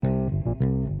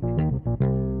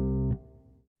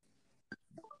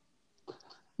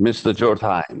Mr.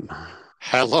 Jortheim.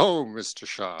 Hello, Mr.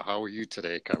 Shah. How are you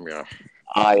today, Kamya?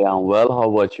 I am well. How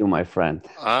about you, my friend?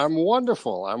 I'm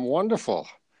wonderful. I'm wonderful.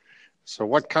 So,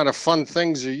 what kind of fun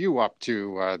things are you up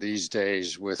to these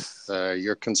days with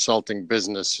your consulting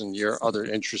business and your other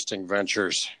interesting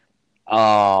ventures?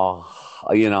 Uh,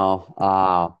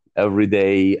 every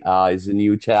day is a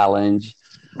new challenge,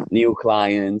 new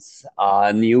clients,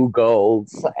 new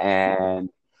goals, and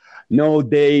no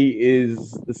day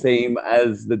is the same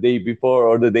as the day before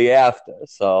or the day after.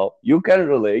 So you can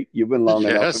relate. You've been long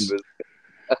enough in Yes, that,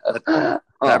 business.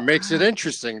 that makes it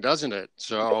interesting, doesn't it?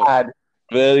 So, That's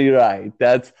very right.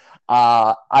 That's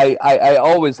I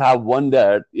always have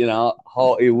wondered,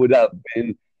 how it would have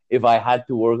been if I had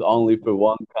to work only for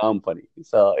one company.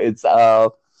 So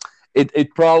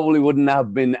it probably wouldn't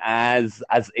have been as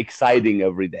exciting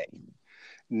every day.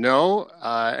 no,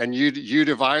 and you'd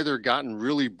have either gotten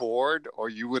really bored or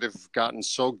you would have gotten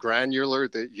so granular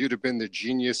that you'd have been the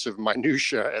genius of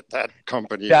minutia at that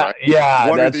company, Yeah, right? yeah,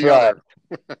 One or that's the right. other.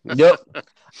 Yep.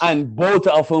 And both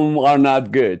of them are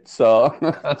not good. So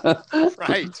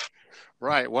Right.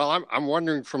 Right. Well, I'm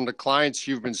wondering from the clients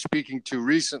you've been speaking to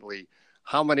recently,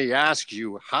 how many ask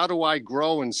you, how do I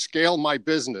grow and scale my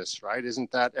business? Right?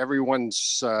 Isn't that everyone's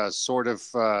sort of,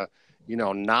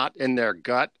 not in their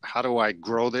gut? How do I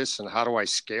grow this and how do I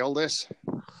scale this?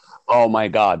 oh my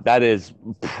God, that is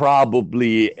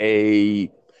probably a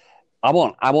I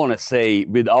want to say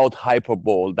without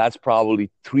hyperbole, that's probably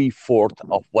three-fourths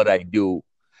of what I do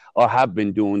or have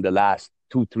been doing the last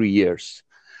 2, 3 years.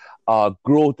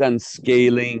 Growth and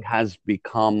scaling has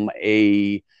become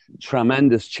a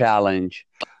tremendous challenge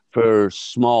for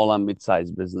small and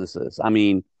mid-sized businesses. I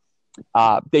mean,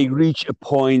 they reach a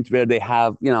point where they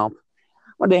have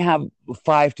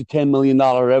 $5 to $10 million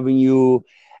revenue,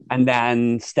 and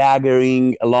then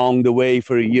staggering along the way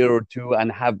for a year or two,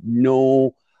 and have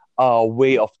no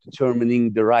way of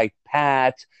determining the right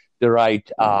path, the right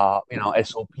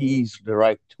SOPs, the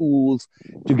right tools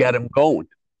to get them going.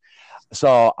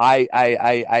 So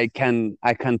I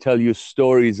can tell you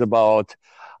stories about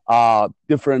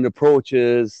different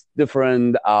approaches,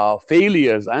 different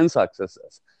failures and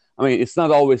successes. I mean, it's not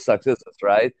always successes,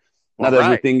 right? Well, Not right.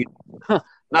 everything,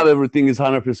 not everything is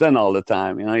 100% all the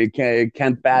time. You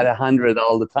can't bat 100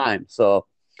 all the time. So,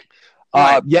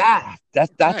 Right. yeah, that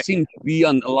Right. seems to be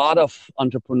on a lot of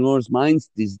entrepreneurs' minds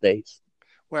these days.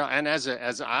 Well, and as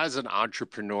an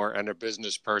entrepreneur and a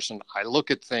business person, I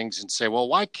look at things and say, well,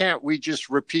 why can't we just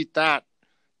repeat that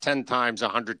 10 times,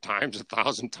 100 times,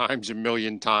 1,000 times, a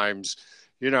million times?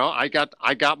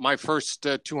 I got my first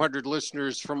 200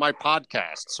 listeners from my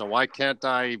podcast. So why can't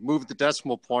I move the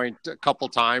decimal point a couple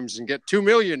times and get 2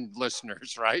 million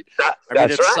listeners, right? I mean,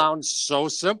 That's it right. sounds so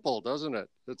simple, doesn't it?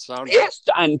 It sounds Yes,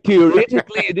 and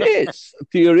theoretically it is.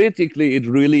 Theoretically, it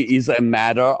really is a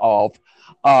matter of,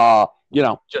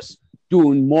 just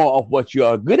doing more of what you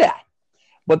are good at.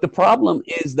 But the problem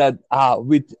is that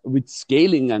with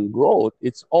scaling and growth,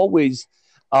 it's always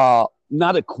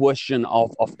not a question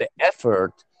of the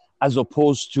effort as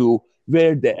opposed to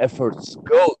where the efforts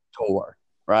go toward,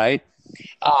 right?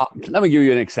 Let me give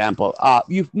you an example.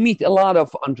 You meet a lot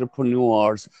of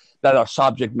entrepreneurs that are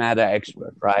subject matter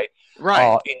expert, right?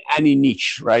 right. In any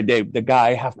niche, right? The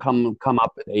guy have come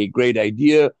up with a great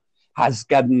idea, has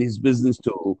gotten his business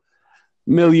to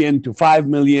million to 5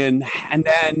 million, and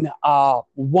then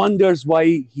wonders why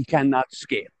he cannot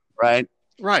scale, right?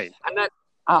 Right. And then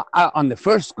on the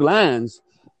first glance,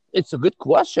 it's a good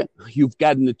question. You've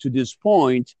gotten it to this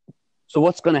point, so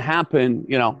what's going to happen,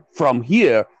 from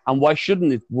here, and why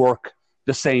shouldn't it work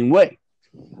the same way?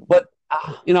 But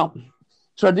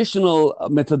traditional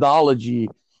methodology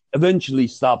eventually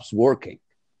stops working.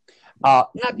 Not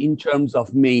in terms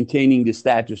of maintaining the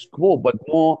status quo, but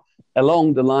more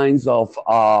along the lines of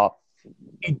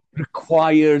it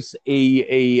requires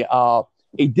a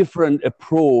different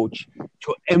approach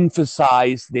to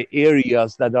emphasize the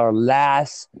areas uh,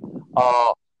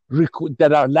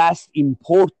 that are less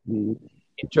important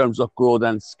in terms of growth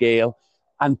and scale,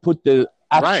 and put the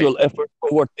Right. actual effort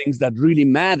toward things that really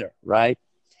matter, right?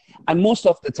 And most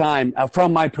of the time,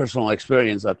 from my personal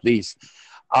experience at least,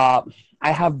 uh,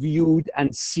 I have viewed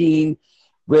and seen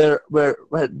where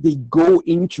they go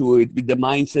into it with the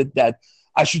mindset that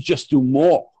I should just do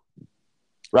more,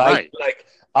 right? Right. Like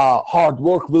hard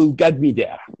work will get me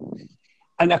there.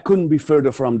 And I couldn't be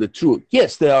further from the truth.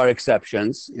 Yes, there are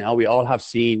exceptions. We all have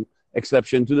seen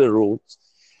exception to the rules.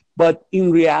 But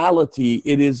in reality,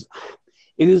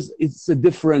 it's a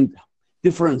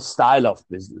different style of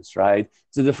business, right?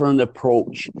 It's a different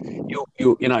approach.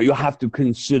 You have to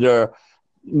consider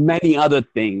many other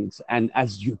things. And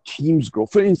as your teams grow,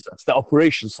 for instance, the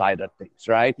operation side of things,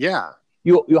 right? Yeah.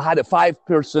 You had a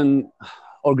 5-person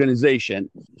organization,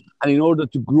 and in order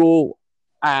to grow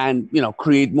and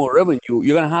create more revenue,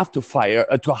 you're going to have to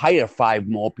hire 5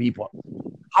 more people.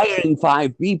 Hiring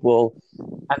 5 people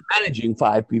and managing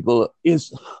 5 people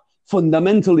is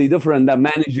fundamentally different than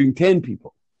managing 10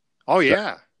 people. Oh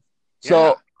yeah.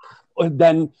 So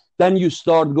then you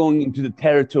start going into the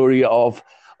territory of,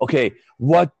 okay,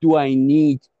 what do I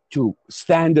need to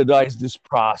standardize this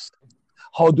process?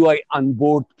 How do I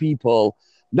onboard people,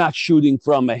 not shooting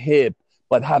from a hip,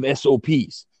 but have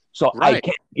SOPs? So I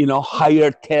can,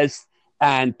 hire, test,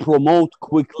 and promote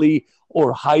quickly,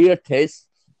 or hire, test,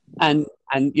 and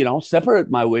separate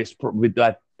my ways with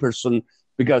that person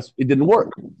because it didn't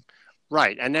work.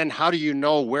 Right. And then how do you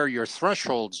know where your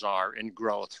thresholds are in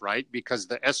growth, right? Because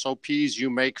the SOPs you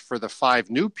make for the 5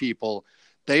 new people,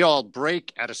 they all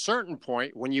break at a certain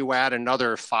point. When you add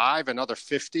another 5, another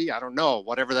 50, I don't know,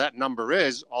 whatever that number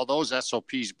is, all those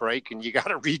SOPs break and you got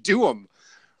to redo them.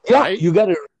 Right? Yeah, you got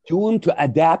to redo them to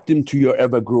adapt them to your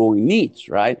ever-growing needs,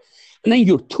 right? And then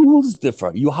your tools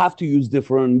differ. You have to use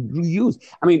different use.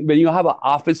 I mean, when you have an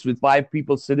office with 5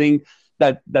 people sitting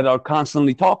that are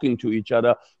constantly talking to each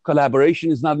other,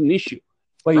 collaboration is not an issue.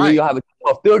 But when you have a team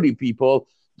of 30 people,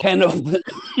 10 of them,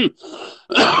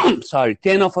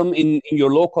 10 of them in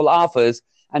your local office,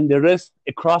 and the rest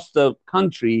across the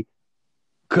country,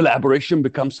 collaboration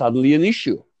becomes suddenly an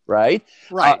issue, right?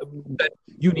 Right.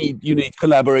 You need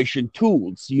collaboration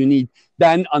tools. You need,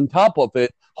 then on top of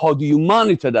it, how do you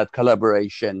monitor that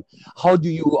collaboration? How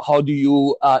do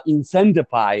you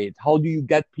incentivize it? How do you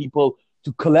get people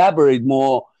to collaborate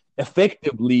more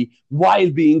effectively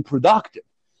while being productive?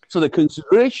 So the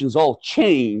considerations all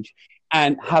change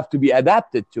and have to be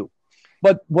adapted to.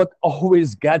 But what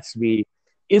always gets me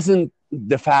isn't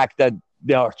the fact that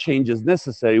there are changes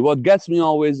necessary. What gets me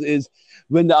always is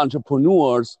when the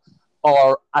entrepreneurs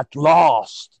are at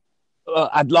loss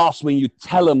when you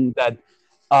tell them that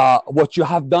what you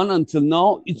have done until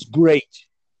now, it's great.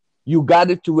 You got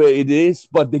it to where it is,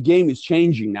 but the game is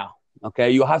changing now.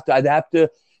 Okay, you have to adapt a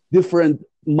different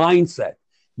mindset.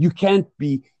 You can't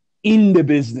be in the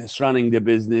business running the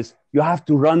business. You have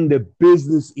to run the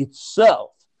business itself.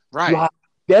 Right. You have to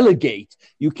delegate.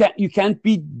 You can't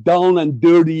be down and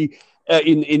dirty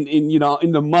in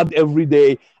the mud every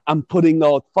day and putting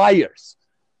out fires.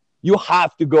 You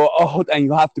have to go out and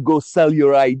you have to go sell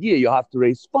your idea. You have to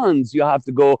raise funds. You have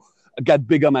to go get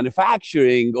bigger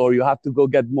manufacturing, or you have to go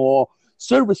get more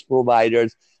service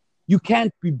providers. You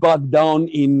can't be bogged down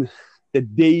in the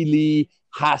daily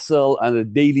hassle and the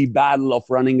daily battle of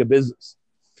running a business.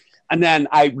 And then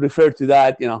I refer to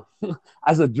that,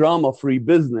 as a drama-free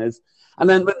business. And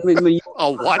then when you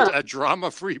a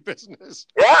drama-free business?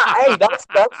 Yeah, hey, that's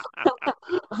good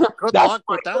luck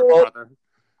with that, brother.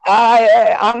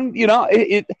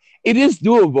 It is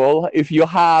doable if you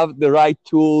have the right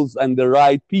tools and the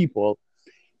right people.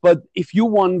 But if you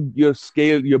want your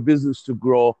business to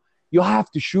grow, you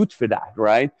have to shoot for that,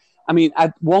 right? I mean,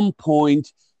 at one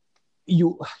point,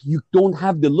 you don't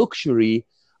have the luxury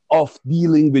of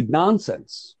dealing with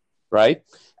nonsense, right?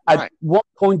 At one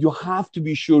point, you have to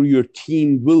be sure your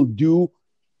team will do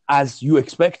as you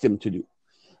expect them to do.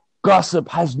 Gossip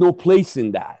has no place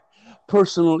in that.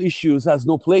 Personal issues has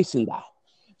no place in that.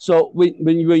 So when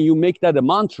you make that a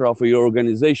mantra for your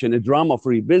organization, a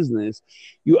drama-free business,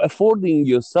 you're affording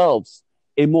yourselves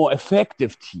a more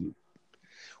effective team.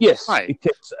 Yes, it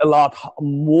takes a lot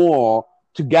more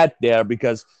to get there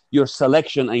because your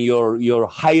selection and your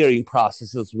hiring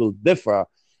processes will differ.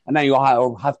 And then you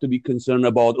have to be concerned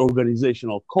about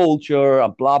organizational culture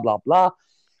and blah, blah, blah.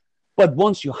 But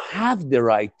once you have the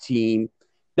right team,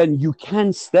 then you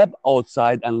can step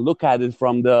outside and look at it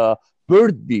from the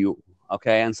bird view,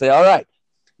 okay, and say, all right,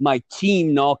 my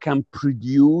team now can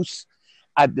produce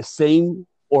at the same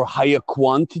or higher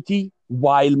quantity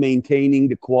while maintaining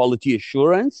the quality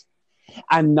assurance.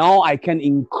 And now I can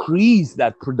increase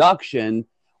that production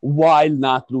while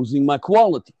not losing my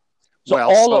quality.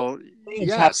 So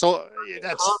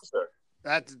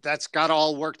that's got to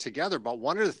all work together. But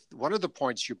one of the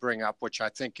points you bring up, which I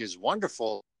think is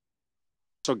wonderful,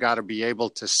 also got to be able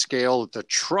to scale the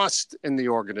trust in the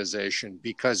organization,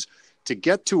 because to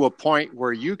get to a point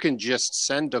where you can just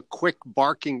send a quick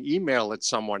barking email at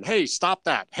someone, hey, stop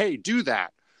that, hey, do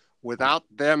that, without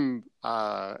them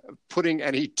putting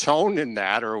any tone in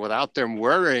that, or without them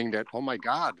worrying that, oh my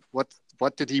God,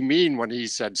 what did he mean when he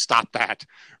said stop that,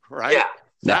 right?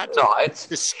 Yeah. It's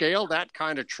to scale that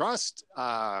kind of trust.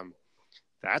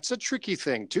 That's a tricky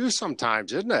thing too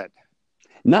sometimes, isn't it?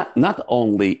 Not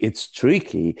only it's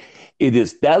tricky, it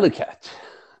is delicate.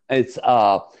 It's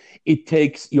it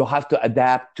takes you have to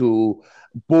adapt to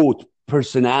both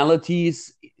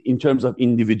personalities in terms of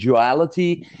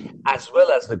individuality as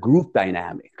well as the group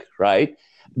dynamic, right?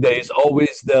 There is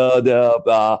always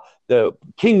the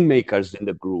kingmakers in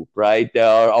the group, right? There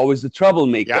are always the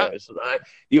troublemakers, right?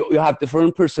 You have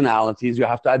different personalities. You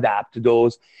have to adapt to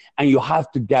those, and you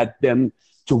have to get them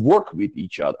to work with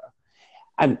each other.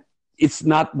 And it's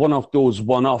not one of those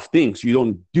one-off things. You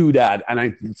don't do that and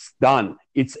it's done.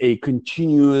 It's a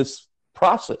continuous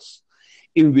process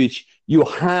in which you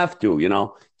have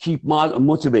to, keep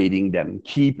motivating them,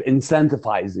 keep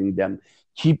incentivizing them,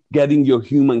 keep getting your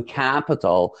human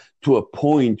capital to a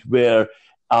point where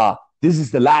this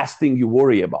is the last thing you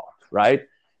worry about, right?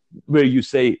 Where you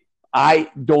say,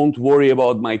 I don't worry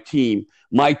about my team.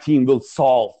 My team will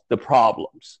solve the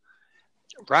problems.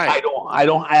 Right. I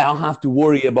don't have to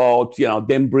worry about,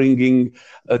 them bringing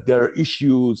their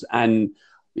issues and,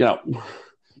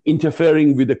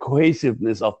 interfering with the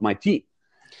cohesiveness of my team.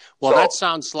 Well, that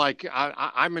sounds like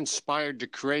I'm inspired to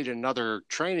create another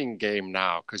training game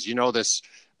now, because this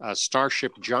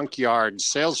Starship Junkyard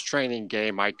sales training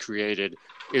game I created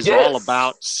is all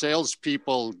about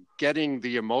salespeople getting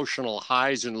the emotional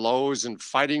highs and lows and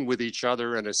fighting with each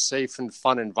other in a safe and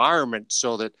fun environment,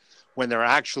 so that when they're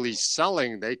actually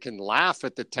selling, they can laugh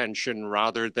at the tension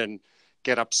rather than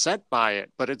get upset by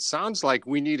it. But it sounds like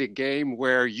we need a game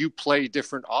where you play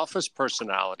different office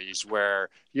personalities, where,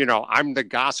 I'm the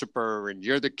gossiper and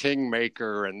you're the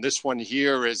kingmaker, and this one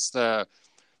here is the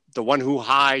one who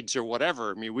hides or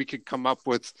whatever. I mean, we could come up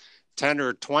with 10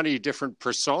 or 20 different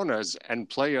personas and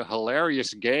play a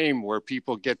hilarious game where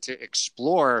people get to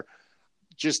explore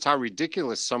just how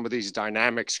ridiculous some of these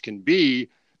dynamics can be.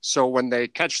 So when they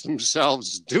catch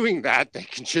themselves doing that, they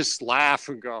can just laugh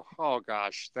and go, oh,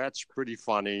 gosh, that's pretty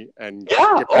funny, and get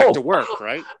back to work,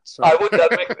 right? So. I would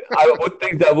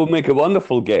think that would make a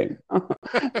wonderful game.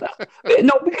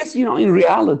 No, because, in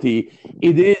reality,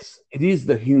 it is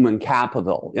the human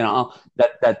capital,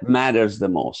 that matters the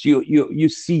most. You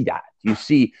see that. You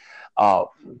see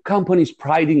companies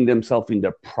priding themselves in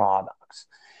their products.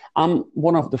 I'm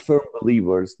one of the firm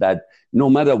believers that no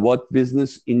matter what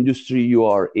business industry you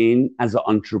are in as an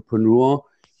entrepreneur,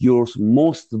 your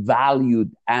most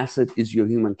valued asset is your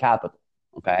human capital.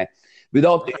 Okay.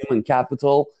 Without the human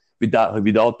capital,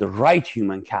 without the right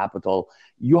human capital,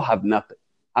 you have nothing.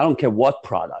 I don't care what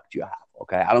product you have.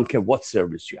 Okay. I don't care what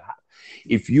service you have.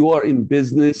 If you are in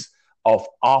business of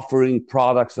offering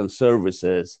products and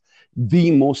services,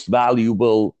 the most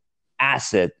valuable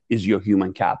asset is your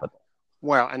human capital.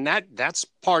 Well, and that's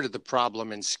part of the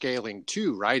problem in scaling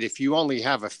too, right? If you only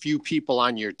have a few people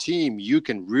on your team, you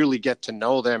can really get to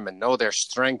know them and know their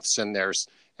strengths and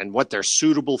what they're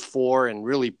suitable for, and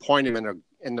really point them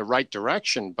in the right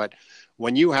direction. But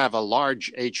when you have a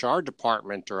large HR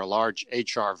department or a large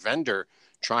HR vendor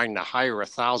trying to hire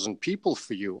 1,000 people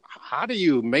for you, how do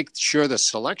you make sure the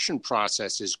selection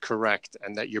process is correct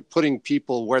and that you're putting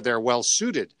people where they're well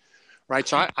suited, right?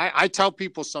 So I tell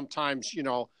people sometimes,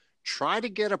 try to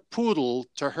get a poodle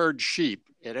to herd sheep.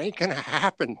 It ain't going to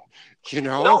happen,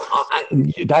 No,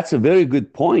 that's a very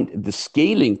good point. The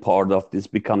scaling part of this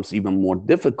becomes even more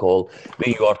difficult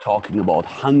when you are talking about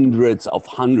hundreds of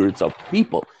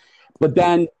people. But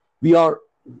then we are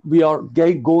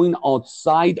going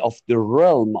outside of the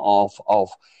realm of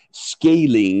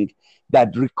scaling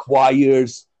that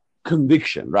requires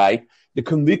conviction, right? The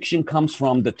conviction comes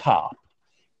from the top.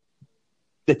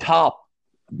 The top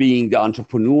being the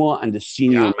entrepreneur and the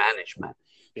senior management.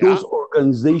 Those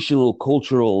organizational,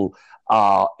 cultural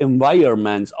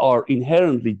environments are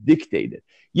inherently dictated.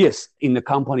 Yes, in a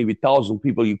company with 1,000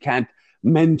 people, you can't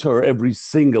mentor every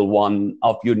single one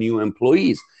of your new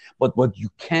employees. But what you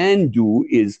can do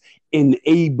is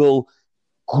enable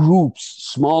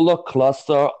groups, smaller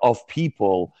cluster of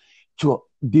people to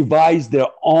devise their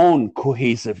own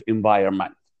cohesive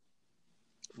environment.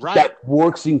 Right. That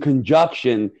works in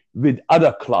conjunction with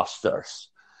other clusters.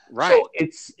 Right. So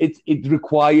it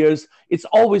requires, it's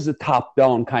always a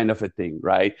top-down kind of a thing,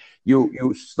 right?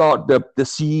 You start the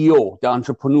CEO, the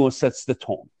entrepreneur sets the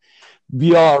tone.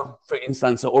 We are, for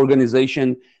instance, an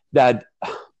organization that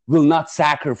will not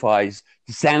sacrifice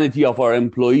the sanity of our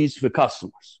employees for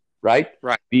customers, right?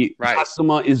 Right. The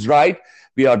customer is right.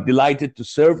 We are delighted to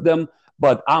serve them,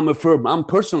 but I'm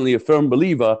personally a firm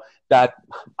believer that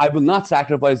I will not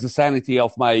sacrifice the sanity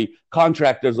of my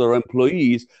contractors or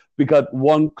employees because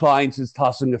one client is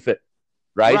tossing a fit,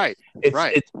 right?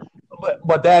 Right.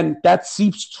 But then that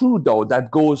seeps through, though.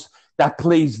 That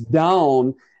plays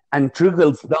down and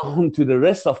trickles down to the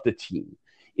rest of the team.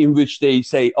 in which they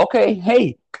say, okay,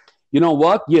 hey, you know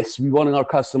what? Yes, we want our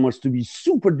customers to be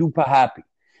super duper happy,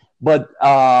 but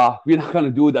we're not going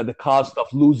to do it at the cost of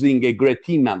losing a great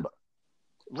team member.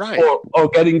 Right. Or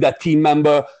getting that team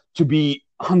member to be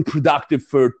unproductive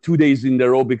for 2 days in a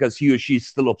row because he or she is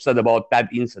still upset about that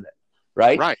incident,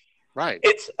 right? Right.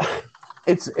 It's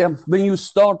when you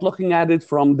start looking at it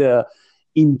from the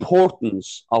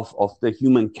importance of the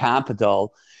human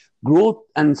capital, growth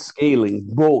and scaling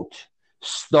both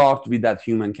start with that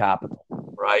human capital,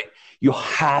 right? You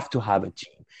have to have a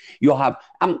team.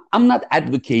 I'm not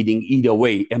advocating either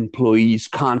way, employees,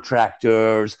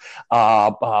 contractors,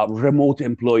 remote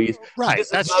employees. Right.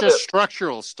 That's just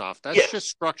structural stuff. That's just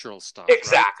structural stuff.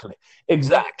 Exactly. Right?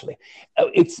 Exactly.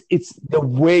 It's the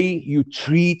way you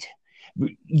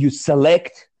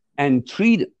select and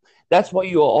treat them. That's why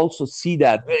you also see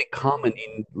that very common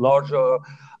in larger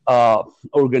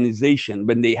organization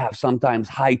when they have sometimes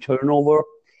high turnover.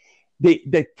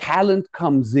 The talent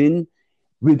comes in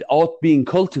without being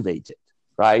cultivated,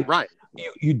 right? Right.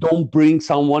 You don't bring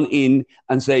someone in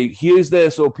and say, here's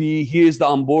the SOP, here's the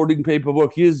onboarding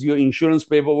paperwork, here's your insurance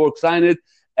paperwork, sign it,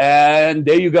 and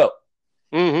there you go.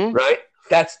 Mm-hmm. Right?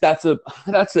 That's a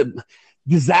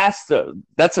disaster.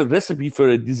 That's a recipe for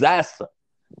a disaster.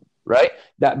 Right?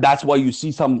 That's why you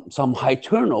see some high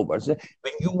turnovers.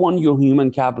 When you want your human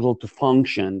capital to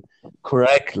function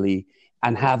correctly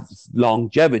and have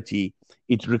longevity,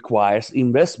 it requires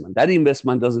investment. That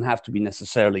investment doesn't have to be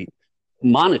necessarily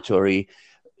monetary.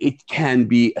 It can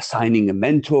be assigning a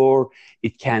mentor.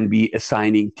 It can be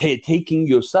assigning, taking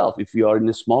yourself, if you are in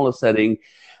a smaller setting,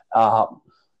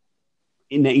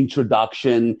 in the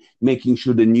introduction, making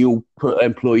sure the new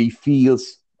employee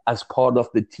feels as part of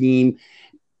the team,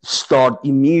 start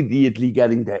immediately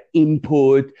getting their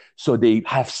input so they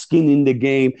have skin in the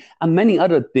game, and many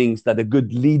other things that a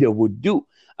good leader would do.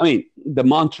 I mean, the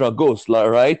mantra goes,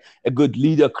 right? A good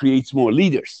leader creates more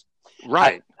leaders.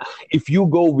 Right. And if you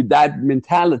go with that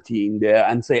mentality in there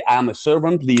and say, I'm a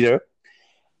servant leader,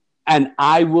 and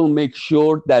I will make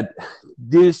sure that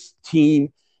this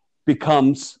team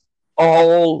becomes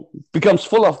full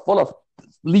of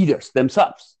leaders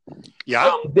themselves. Yeah.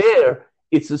 From there,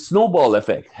 it's a snowball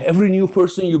effect. Every new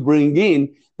person you bring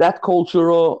in, that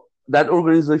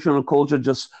organizational culture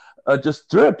just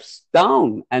drips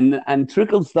down and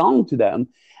trickles down to them.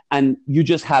 And you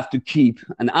just have to keep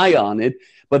an eye on it.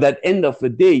 But at the end of the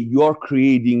day, you're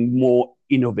creating more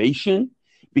innovation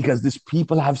because these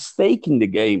people have stake in the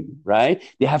game, right?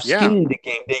 They have skin in the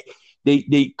game.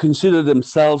 They consider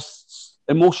themselves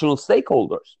emotional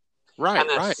stakeholders. Right. And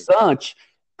as such,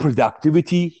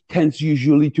 productivity tends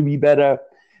usually to be better.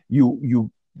 You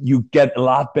get a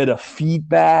lot better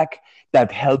feedback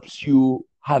that helps you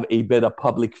have a better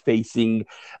public-facing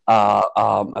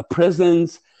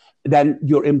presence. Then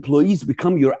your employees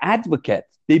become your advocate.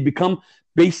 They become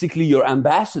basically your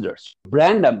ambassadors,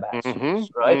 brand ambassadors,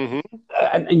 right?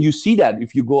 Mm-hmm. And you see that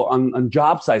if you go on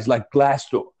job sites like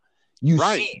Glassdoor. You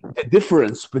see the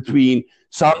difference between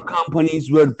some companies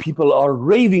where people are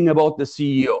raving about the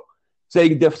CEO,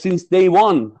 saying that since day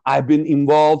one, I've been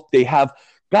involved, they have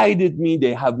guided me,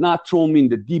 they have not thrown me in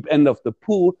the deep end of the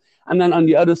pool. And then on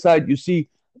the other side, you see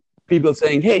people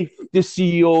saying, hey, this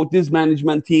CEO, this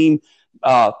management team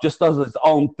just does its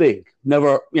own thing,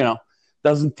 never,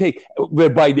 doesn't take,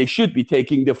 whereby they should be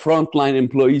taking the frontline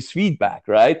employees' feedback,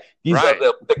 right? These are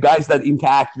the guys that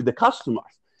interact with the customers.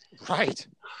 Right.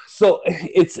 So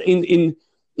it's in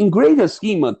greater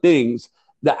scheme of things,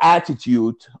 the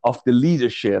attitude of the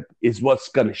leadership is what's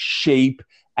going to shape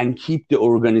and keep the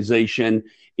organization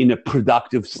in a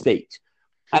productive state.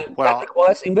 And that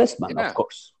requires investment, of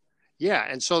course. Yeah,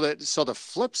 and so the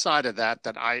flip side of that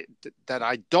I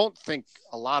don't think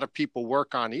a lot of people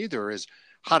work on either is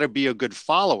how to be a good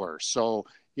follower. So,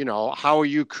 how are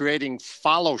you creating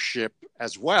followership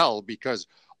as well? Because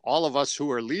all of us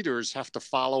who are leaders have to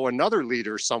follow another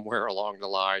leader somewhere along the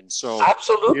line. So,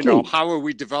 absolutely, how are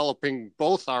we developing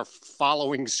both our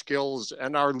following skills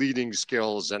and our leading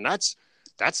skills? And that's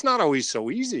not always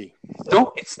so easy.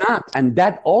 No, it's not. And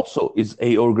that also is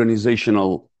a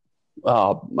organizational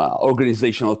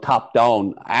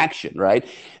top-down action, right?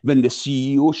 When the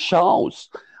CEO shows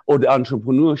or the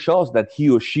entrepreneur shows that he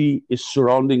or she is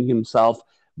surrounding himself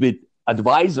with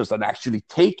advisors and actually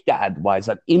take that advice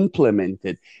and implement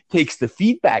it, takes the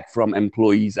feedback from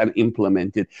employees and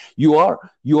implement it, you are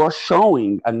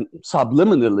showing and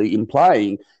subliminally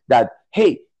implying that,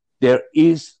 hey, there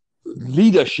is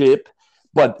leadership,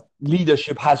 but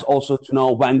leadership has also to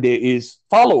know when there is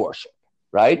followership,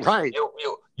 right? Right.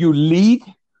 You lead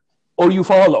or you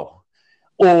follow.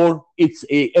 or it's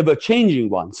a ever-changing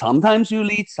one. Sometimes you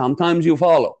lead, sometimes you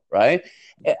follow, right?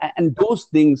 And those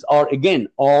things are, again,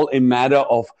 all a matter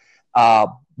of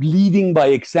leading by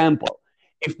example.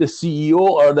 If the CEO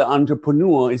or the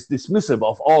entrepreneur is dismissive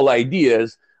of all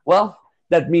ideas, well,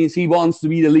 that means he wants to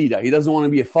be the leader. He doesn't want to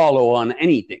be a follower on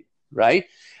anything, right?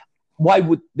 Why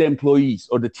would the employees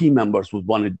or the team members would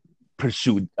want to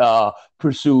pursue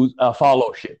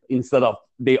followership instead of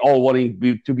they all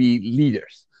wanting to be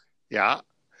leaders? Yeah.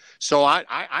 So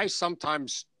I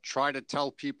sometimes try to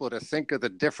tell people to think of the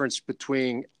difference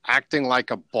between acting like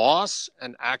a boss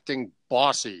and acting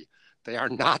bossy. They are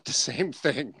not the same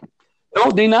thing. No,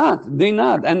 they're not. They're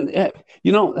not. And,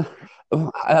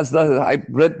 I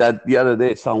read that the other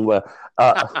day somewhere,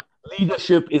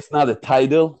 leadership is not a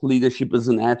title. Leadership is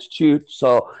an attitude.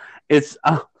 So it's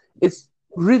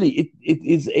really, it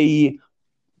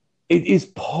is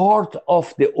part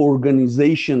of the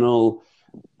organizational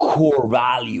core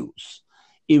values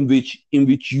in which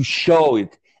you show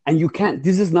it. And you can't,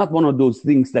 this is not one of those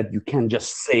things that you can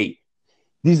just say.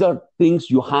 These are things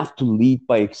you have to lead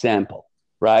by example,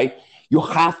 right? You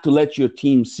have to let your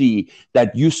team see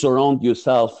that you surround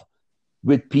yourself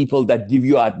with people that give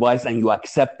you advice and you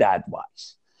accept the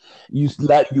advice. You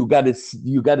got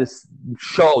to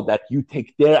show that you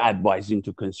take their advice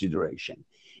into consideration.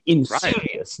 In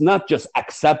serious, not just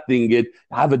accepting it,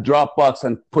 have a Dropbox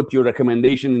and put your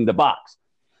recommendation in the box,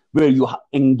 where you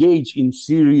engage in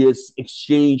serious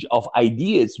exchange of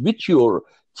ideas with your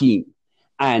team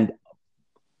and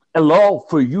allow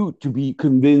for you to be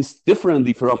convinced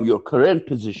differently from your current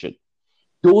position.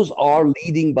 Those are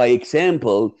leading by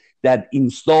example that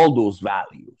install those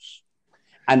values.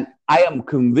 And I am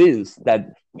convinced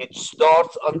that it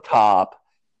starts on top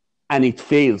and it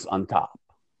fails on top.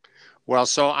 Well,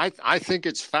 so I think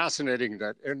it's fascinating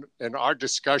that in our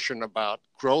discussion about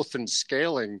growth and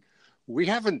scaling, we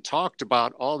haven't talked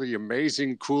about all the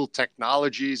amazing, cool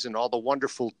technologies and all the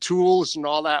wonderful tools and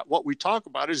all that. What we talk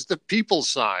about is the people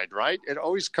side, right? It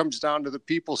always comes down to the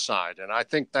people side. And I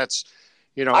think that's,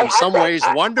 in some ways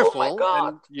wonderful,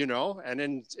 and,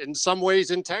 and in some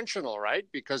ways intentional, right?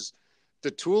 Because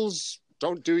the tools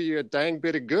don't do you a dang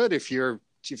bit of good if you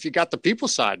got the people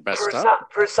side messed up.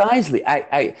 Precisely.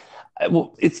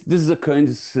 This is a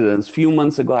coincidence. A few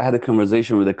months ago, I had a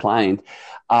conversation with a client,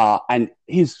 and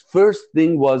his first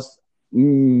thing was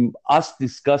us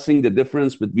discussing the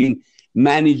difference between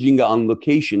managing an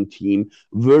on-location team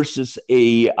versus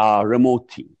a remote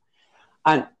team.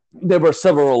 And there were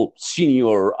several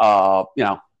senior,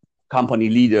 company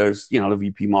leaders, the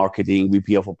VP marketing,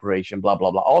 VP of operation, blah, blah,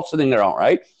 blah, all sitting around,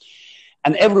 right?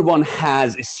 And everyone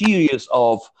has a series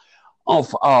of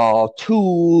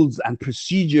tools and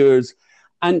procedures.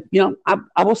 And,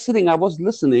 I was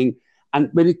listening. And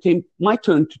when it came my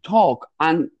turn to talk,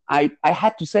 and I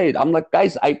had to say it, I'm like,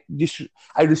 guys, I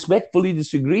respectfully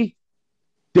disagree.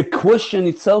 The question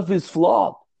itself is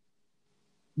flawed.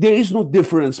 There is no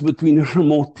difference between a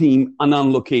remote team and an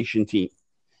on-location team.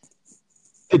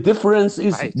 The difference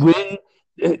is when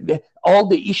all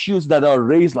the issues that are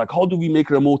raised, like how do we make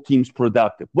remote teams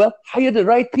productive? Well, hire the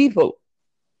right people.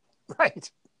 Right.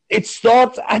 It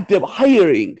starts at the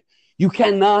hiring. You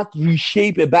cannot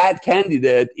reshape a bad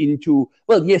candidate into,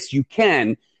 well, yes, you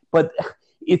can, but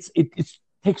it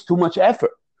takes too much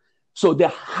effort. So the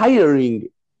hiring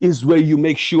is where you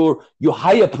make sure you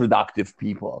hire productive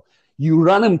people. You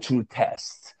run them through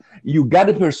tests. You got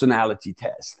a personality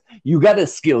test. You got a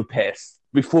skill test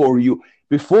before you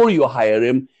hire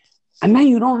them. And then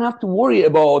you don't have to worry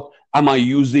about, am I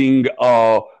using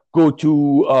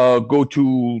go-to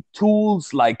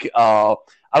tools like,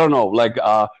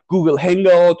 Google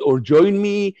Hangout or Join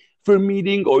Me for a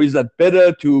meeting, or is that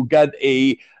better to get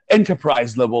a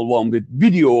enterprise level one with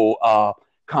video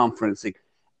conferencing?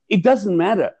 It doesn't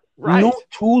matter. Right. No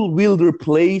tool will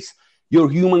replace your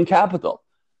human capital.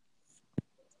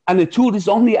 And the tool is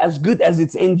only as good as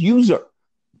its end user.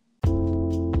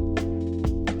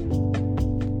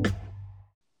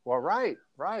 Well, right.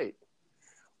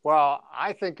 Well,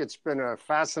 I think it's been a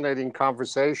fascinating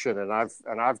conversation, and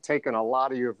I've taken a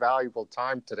lot of your valuable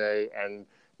time today. And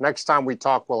next time we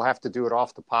talk, we'll have to do it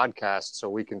off the podcast so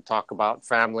we can talk about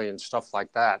family and stuff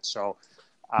like that. So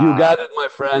you got it, my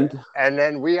friend. And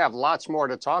then we have lots more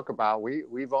to talk about.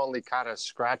 We've only kind of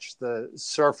scratched the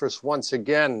surface once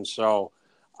again. So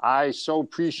I so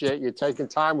appreciate you taking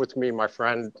time with me, my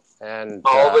friend. And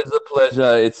always a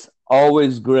pleasure. It's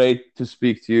always great to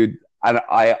speak to you. And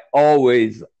I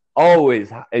always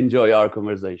enjoy our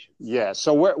conversation. Yeah.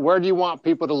 So where do you want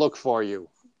people to look for you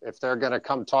if they're going to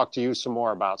come talk to you some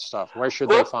more about stuff? Where should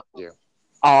they find you?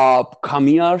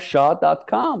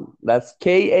 KamyarShah.com. That's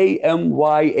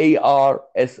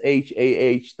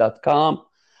KamyarShah.com.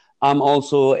 I'm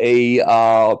also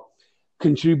a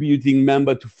contributing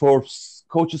member to Forbes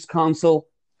Coaches Council.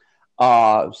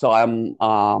 So I'm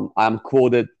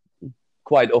quoted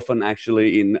quite often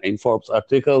actually in Forbes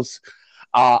articles.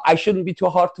 I shouldn't be too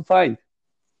hard to find.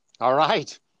 All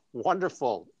right.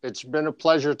 Wonderful. It's been a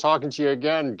pleasure talking to you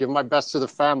again. Give my best to the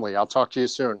family. I'll talk to you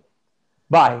soon.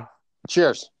 Bye.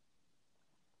 Cheers.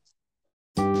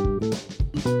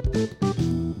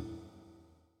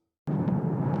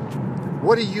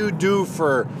 What do you do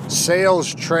for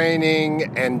sales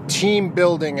training and team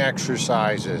building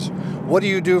exercises? What do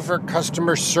you do for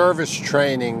customer service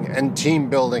training and team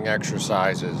building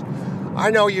exercises?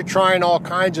 I know you're trying all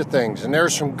kinds of things, and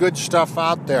there's some good stuff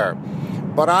out there.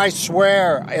 But I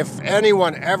swear, if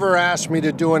anyone ever asks me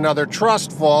to do another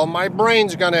trust fall, my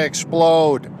brain's going to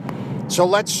explode. So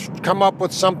let's come up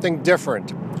with something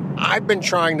different. I've been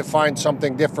trying to find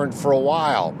something different for a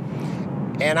while.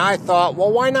 And I thought,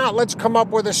 well, why not? Let's come up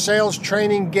with a sales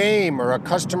training game or a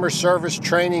customer service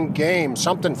training game,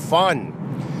 something fun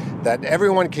that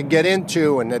everyone can get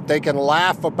into and that they can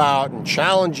laugh about and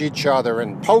challenge each other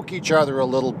and poke each other a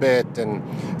little bit and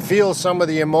feel some of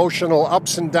the emotional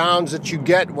ups and downs that you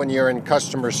get when you're in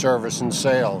customer service and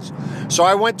sales. So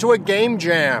I went to a game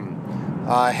jam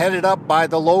headed up by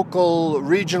the local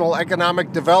regional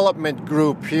economic development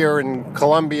group here in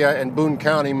Columbia and Boone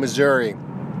County, Missouri.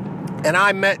 And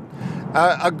I met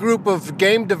a group of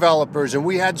game developers, and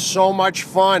we had so much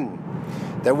fun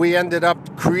that we ended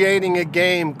up creating a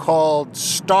game called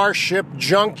Starship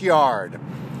Junkyard,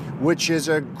 which is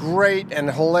a great and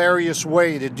hilarious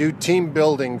way to do team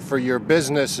building for your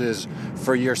businesses,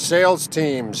 for your sales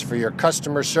teams, for your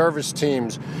customer service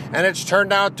teams. And it's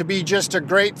turned out to be just a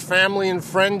great family and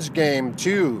friends game,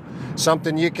 too.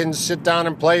 Something you can sit down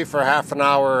and play for half an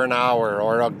hour,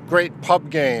 or a great pub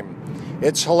game.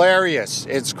 It's hilarious.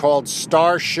 It's called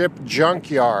Starship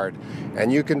Junkyard,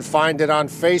 and you can find it on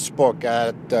Facebook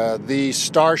at the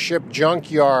Starship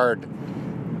Junkyard,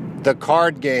 the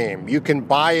card game. You can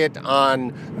buy it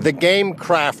on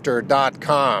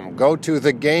thegamecrafter.com. Go to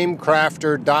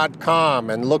thegamecrafter.com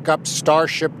and look up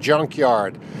Starship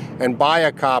Junkyard and buy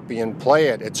a copy and play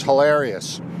it. It's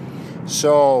hilarious.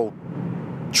 So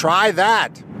try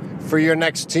that for your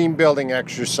next team building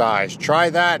exercise. Try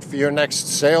that for your next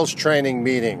sales training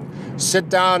meeting. Sit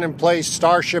down and play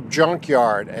Starship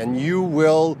Junkyard, and you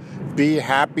will be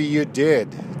happy you did.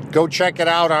 Go check it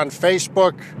out on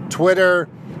Facebook, Twitter.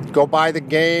 Go buy the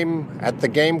game at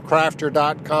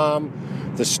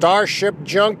thegamecrafter.com. The Starship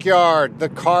Junkyard, the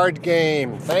card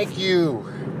game. Thank you.